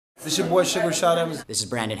This is your boy Rashad Evans. This is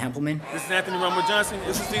Brandon Hempelman. This is Anthony Rumble Johnson.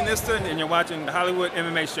 This is Dean Nista, and you're watching the Hollywood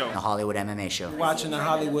MMA Show. The Hollywood MMA Show. Watching the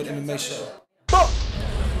Hollywood MMA Show.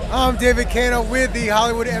 I'm David Kano with the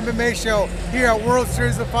Hollywood MMA Show here at World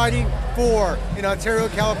Series of Fighting 4 in Ontario,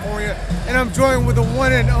 California. And I'm joined with the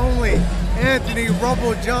one and only Anthony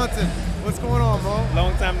Rumble Johnson. What's going on, bro?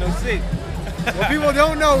 Long time no see. What people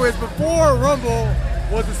don't know is before Rumble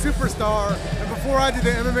was a superstar and before I did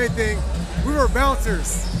the MMA thing, we were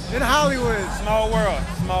bouncers in Hollywood. Small world,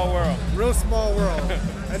 small world. Real small world.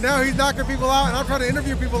 And now he's knocking people out, and I'm trying to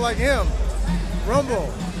interview people like him.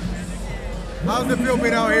 Rumble, how's it feel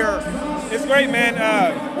being out here? It's great, man.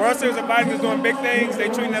 World Series of Fighting is doing big things.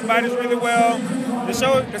 They're treating their fighters really well. The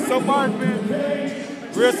show is so far been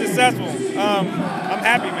real successful. I'm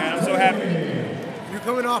happy, man. I'm so happy. You're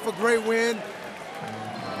coming off a great win.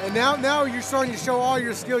 And now you're starting to show all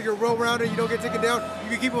your skills. You're well-rounded. You don't get taken down.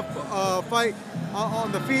 You can keep a fight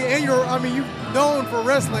on the feet. And you're known for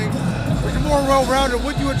wrestling, but you're more well-rounded.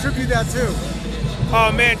 What do you attribute that to?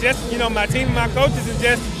 Oh man, just my team and my coaches, and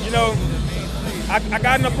just I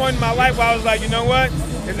got in a point in my life where I was like, you know what?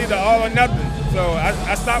 It's either all or nothing. So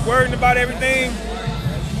I stopped worrying about everything.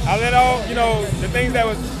 I let all the things that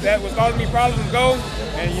was causing me problems go.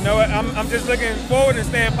 And you know what? I'm just looking forward and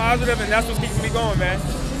staying positive, and that's what's keeping me going, man.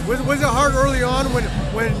 Was it hard early on when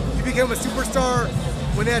you became a superstar,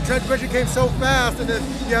 when that transgression came so fast, and then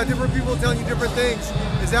you had different people telling you different things?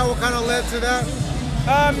 Is that what kind of led to that?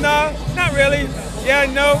 No, not really. Yeah,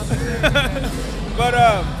 no. But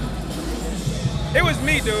it was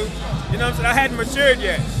me, dude. You know what I'm saying? I hadn't matured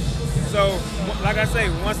yet. So, like I say,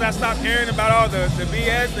 once I stopped hearing about all the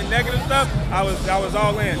BS, the negative stuff, I was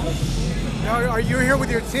all in. Now, are you here with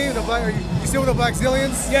your team? Are you still with the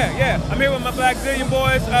BlackZilians? Yeah. I'm here with my BlackZillian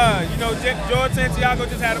boys. George Santiago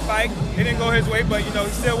just had a fight. It didn't go his way, but he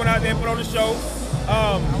still went out there and put on the show.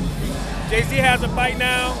 JC has a fight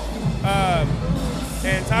now,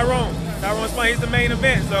 and Tyrone Spong, he's the main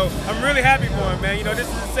event. So I'm really happy for him, man. This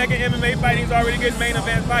is his second MMA fight. He's already getting main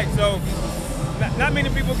event fight. So not many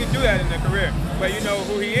people can do that in their career. But you know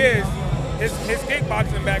who he is. His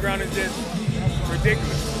kickboxing background is just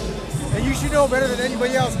ridiculous. And you should know better than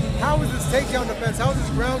anybody else. How is his takedown defense? How is his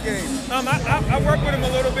ground game? I work with him a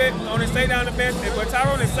little bit on his takedown defense, but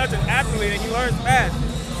Tyrone is such an athlete and he learns fast.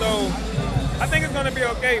 So I think it's going to be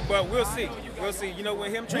okay, but we'll see. We'll see.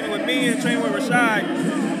 With him training with me and training with Rashad,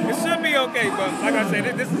 it should be okay. But like I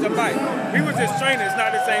said, this is a fight. We was just training. It's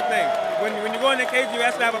not the same thing. When you go in the cage, you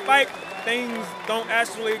actually have a fight. Things don't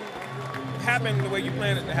actually happen the way you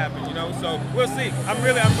plan it to happen. So we'll see. I'm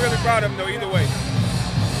really proud of him though. Either way.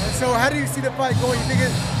 So how do you see the fight going? You think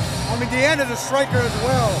Deanna's a striker as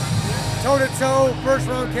well. Toe-to-toe, first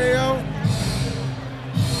round KO.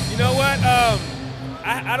 You know what?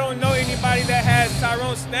 I don't know anybody that has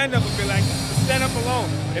Tyrone stand up a bit like stand up alone.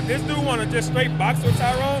 If this dude want to just straight box with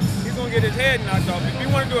Tyrone, he's going to get his head knocked off. If he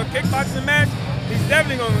want to do a kickboxing match, he's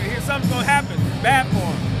definitely something's going to happen bad for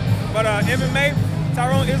him. But MMA,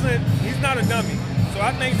 Tyrone he's not a dummy. So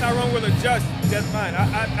I think Tyrone will adjust just fine.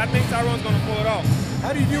 I think Tyrone's going to pull it off.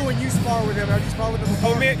 How do you do when you spar with him? Have you sparred with him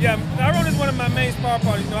before? Oh, man, yeah. Tyrone is one of my main spar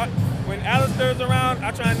partners. When Alistair's around, I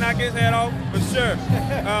try and knock his head off, for sure.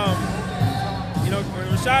 When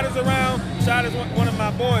Rashad is around, Rashad is one of my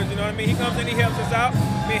boys, you know what I mean? He comes in, he helps us out.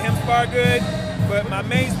 Me and him spar good. But my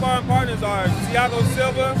main sparring partners are Thiago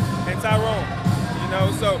Silva and Tyrone.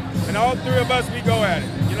 And all three of us, we go at it.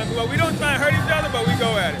 We don't try and hurt each other, but we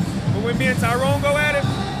go at it. But when me and Tyrone go at it,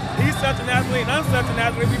 he's such an athlete and I'm such an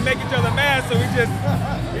athlete, we make each other mad, so we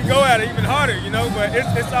go at it even harder, But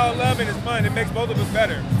it's all love and it's fun. It makes both of us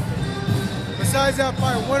better. Besides that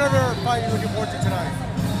fight, what other fight are you looking forward to tonight?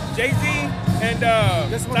 Jay-Z and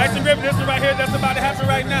Tyson Griffin, this one right here, that's about to happen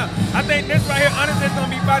right now. I think this right here, honestly, is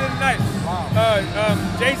going to be fight of the night. Wow.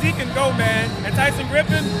 Jay-Z can go, man. And Tyson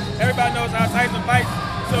Griffin, everybody knows how Tyson fights.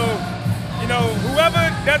 So,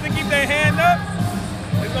 whoever doesn't keep their hand up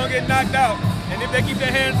is going to get knocked out. And if they keep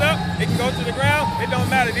their hands up, they can go to the ground. It don't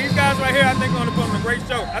matter. These guys right here, I think, are going to put on a great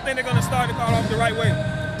show. I think they're going to start the card off the right way.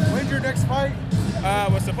 When's your next fight?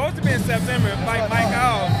 Was supposed to be in September, fight Mike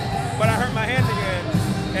Howell, but I hurt my hand again.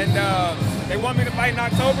 And they want me to fight in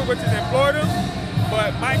October, which is in Florida.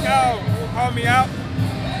 But Mike Howell called me out.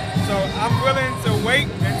 So I'm willing to wait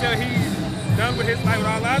until he's done with his fight with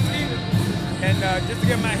Arlovsky. And just to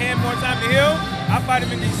give my hand more time to heal, I'll fight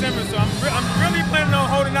him in December. So I'm really planning on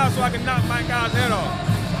holding out so I can knock Mike Howell's head off.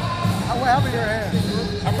 What happened to your hand?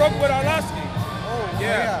 I broke it with Arlovsky. Oh,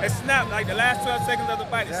 yeah. It snapped, like the last 12 seconds of the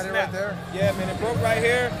fight, it snapped. Right there? Yeah, man, it broke right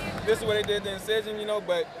here. This is where they did the incision,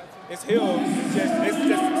 but it's healed. It's just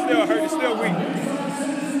still hurt. It's still weak.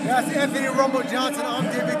 That's Anthony Rumble Johnson. I'm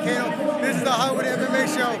David Kano. This is the Hollywood MMA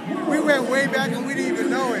Show. We went way back and we didn't even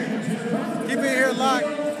know it. Keep it here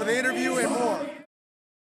live for the interview and more.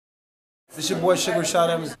 This is your boy Rashad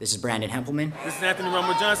Evans. This is Brandon Hempelman, This is Anthony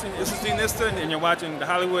Rumble Johnson. This is D Nista, and you're watching the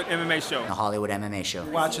Hollywood MMA Show. the Hollywood MMA Show.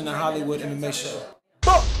 Watching the Hollywood MMA Show.